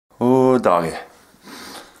doggy.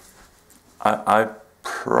 I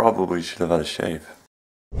probably should have had a shave.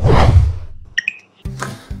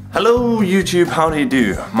 Hello YouTube, how do you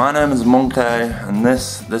do? My name is Monkaiy and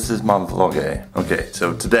this is my vlog. Okay,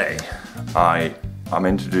 so today I'm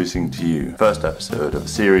introducing to you the first episode of a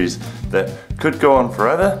series that could go on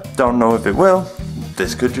forever. Don't know if it will.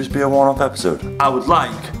 This could just be a one-off episode. I would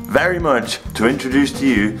like very much to introduce to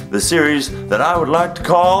you the series that I would like to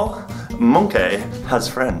call Monkaiy Has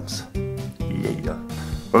Friends. Yeah.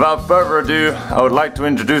 Without further ado, I would like to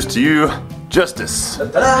introduce to you Justice.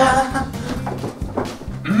 Yeah!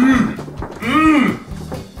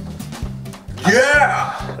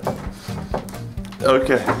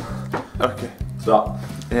 Okay. Stop.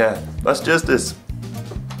 Yeah, that's Justice.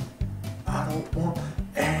 I don't want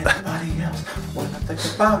anybody else. When I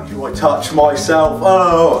think about you, I touch myself.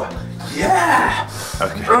 Oh, yeah!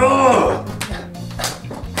 Okay. Ugh.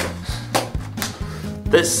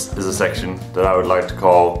 This is a section that I would like to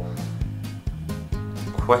call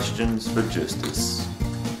Questions for Justice.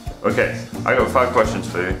 Okay, I got 5 questions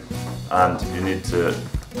for you, and you need to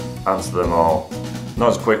answer them all, not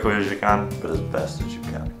as quickly as you can, but as best as you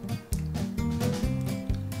can.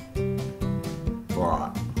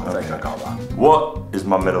 Alright, I think I got that. What is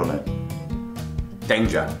my middle name?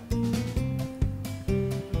 Danger.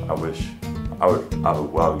 I wish I would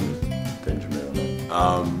wow you Danger middle name.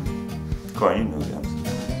 Go on, you know the answer.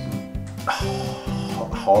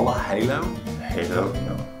 Holla, Halo? Halo?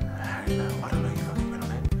 No. Halo, I don't know your fucking middle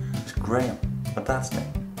name. It's Graham. My dad's name.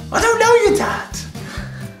 I don't know your dad!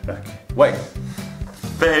 Okay. Wait,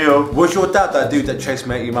 Fail. was your dad that dude that chased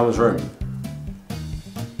me out of your mum's room?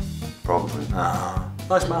 Probably.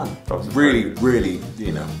 Nice man. That was really,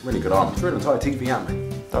 you know, really good arm. Threw an entire TV at me.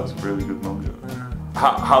 That was a really good moment.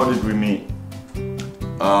 How did we meet?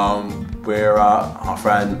 We're at our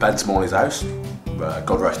friend Ben Smalley's house.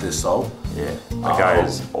 God rest his soul. Yeah, that guy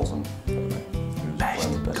is awesome. Best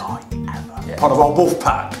guy ever. Yeah. Part of our wolf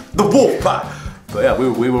pack. The wolf pack! But yeah,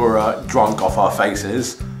 we were drunk off our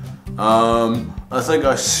faces. I think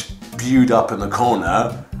I spewed up in the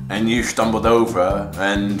corner and you stumbled over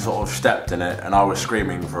and sort of stepped in it and I was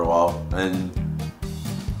screaming for a while and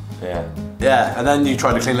yeah, and then you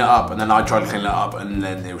tried to clean it up and then I tried to clean it up and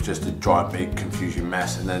then it was just a giant big confusing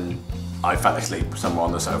mess and then I fell asleep somewhere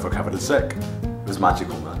on the sofa covered in sick. It was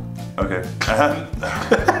magical, man. Okay.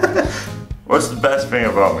 What's the best thing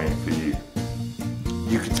about me for you?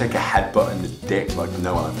 You could take a headbutt in the dick like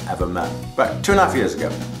no one I've ever met. But 2.5 years ago,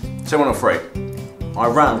 2-1-3, I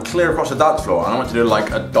ran clear across the dance floor and I went to do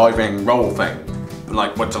like a diving roll thing.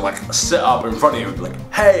 Like went to like sit up in front of you and be like,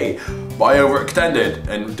 hey, but I overextended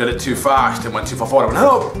and did it too fast and went too far forward. I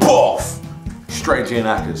went, oh, boff! Straight into your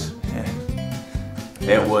knackers. Yeah.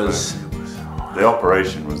 It was. The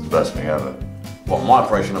operation was the best thing ever. What, my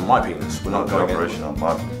operation on my penis? We're not The going operation on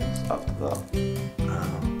my penis after that.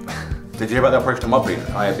 Did you hear about the operation on my penis?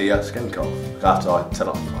 I had the skin cough after I set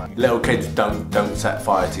off. Little kids don't set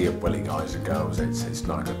fire to your willy, guys and girls. It's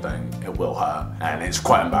not a good thing. It will hurt, and it's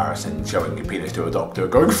quite embarrassing showing your penis to a doctor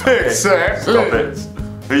going fix it. Stop it.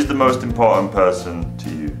 Who's the most important person to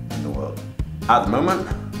you in the world? At the moment,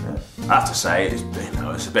 I have to say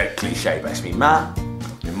it's a bit cliche, but it's me ma.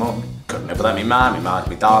 Your mum. Couldn't live without me ma. My ma's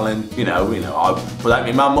me darling. You know. Without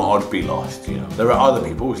me mum, I'd be lost. You know. There are other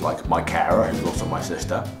people who's like my carer, who's also my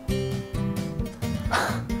sister.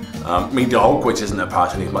 Me dog, which isn't a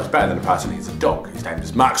person, he's much better than a person, he's a dog. His name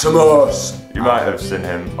is Maximus. You might have seen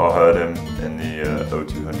him or heard him in the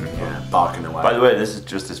O200 club. Yeah, barking away. By the way, this is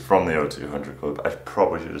Justice from the O200 club. I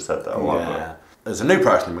probably should have said that a while ago. There's a new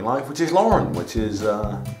person in my life, which is Lauren, which is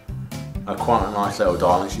quite a nice little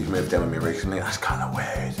darling. She's moved in with me recently. That's kind of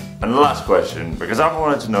weird. And the last question, because I've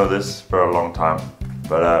wanted to know this for a long time,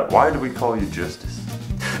 but why do we call you Justice?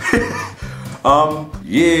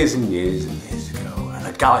 Years and years and years ago, in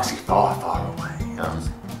a galaxy far, far away.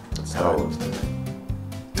 Star Wars.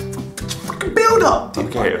 Fucking build up!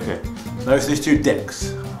 Okay. There's these 2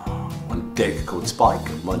 dicks. One dick called Spike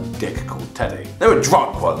and one dick called Teddy. They were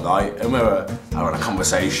drunk one night and we were having a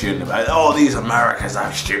conversation about, oh, these Americans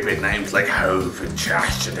have stupid names like Hove and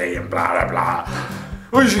Chastity and blah, blah, blah.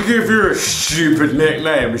 We should give you a stupid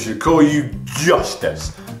nickname. We should call you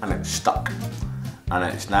Justice. And it stuck. And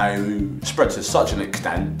it's now spread to such an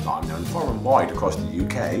extent that I'm known far and wide across the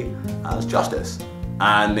UK as Justice.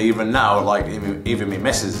 And even now, like, even me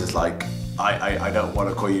missus is like, I don't want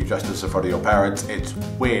to call you Justice in front of your parents. It's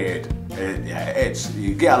weird.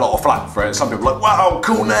 You get a lot of flack for it. Some people are like, wow,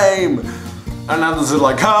 cool name. And others are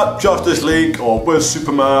like, ha, Justice League, or where's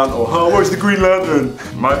Superman, or ha, where's the Green Lantern?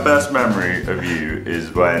 My best memory of you is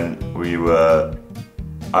when we were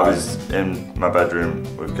I was in my bedroom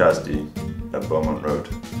with Cassidy at Beaumont Road.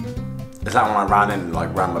 Is that when I ran in and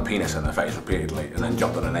like ran my penis in her face repeatedly and then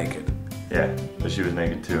jumped on her naked? Yeah, but she was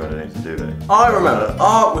naked too underneath the duvet. I remember.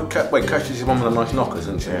 Oh, wait, Cassidy's the one with the nice knockers,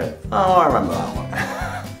 isn't she? Yeah. Oh, I remember that one.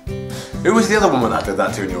 Who was the other woman that did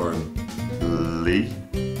that to in your room? Lee?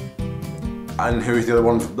 And who is the other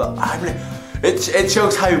one? It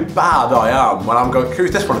shows how bad I am when I'm going,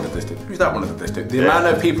 who's this one that did this to? Who's that one that did this to? The amount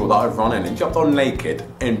of people that I've run in and jumped on naked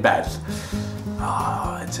in bed.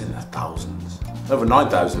 It's in the thousands. Over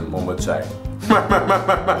 9,000, one would say.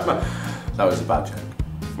 That was a bad joke.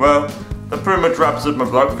 Well, that pretty much wraps up my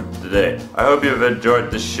vlog for today. I hope you've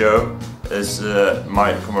enjoyed this show. This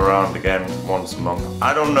might come around again once a month.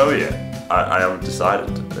 I don't know yet. I haven't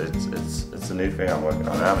decided. It's a new thing I'm working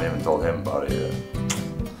on. I haven't even told him about it yet.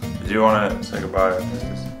 Do you want to say goodbye,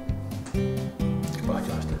 Justice? Goodbye,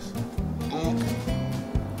 Justice.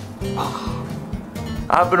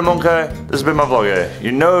 I've been a Monkaiy. This has been my vlog here.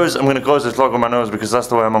 Your nose, I'm going to close this vlog with my nose because that's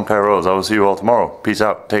the way a Monkaiy rolls. I will see you all tomorrow. Peace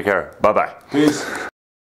out. Take care. Bye-bye. Peace.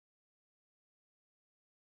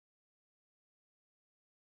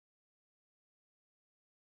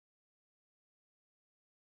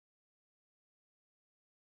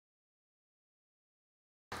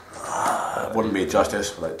 Wouldn't be a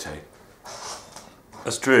Justice without tea.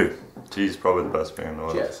 That's true. Tea's probably the best thing in the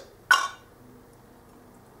world. Cheers.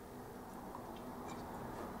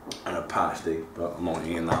 And a pasty, but I'm not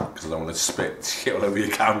eating that because I don't want to spit shit all over your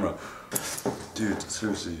camera. Dude,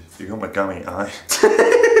 seriously, you got my gummy eye.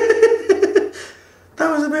 That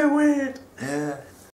was a bit weird. Yeah.